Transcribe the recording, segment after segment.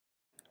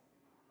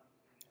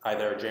Hi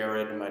there,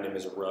 Jerrod. My name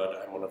is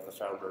Jerrod. I'm one of the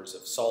founders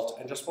of Salt,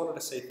 and just wanted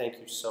to say thank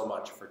you so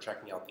much for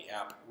checking out the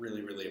app.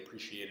 Really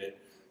appreciate it.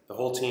 The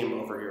whole team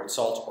over here at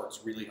Salt works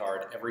really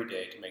hard every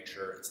day to make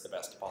sure it's the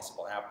best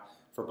possible app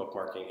for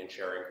bookmarking and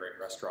sharing great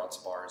restaurants,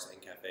 bars,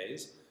 and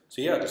cafes.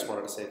 So yeah, just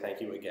wanted to say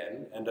thank you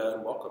again, and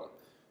welcome.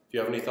 If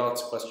you have any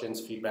thoughts, questions,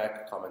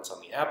 feedback, comments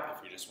on the app,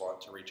 if you just want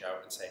to reach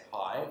out and say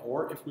hi,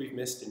 or if we've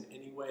missed in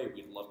any way,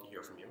 we'd love to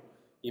hear from you.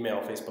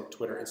 Email, Facebook,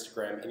 Twitter,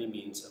 Instagram, any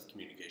means of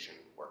communication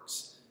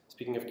works.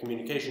 Speaking of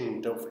communication,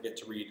 don't forget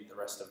to read the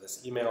rest of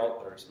this email.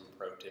 There are some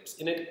pro tips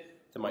in it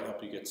that might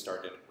help you get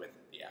started with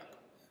the app.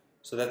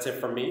 So that's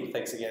it from me.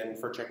 Thanks again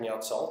for checking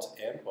out Salt,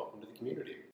 and welcome to the community.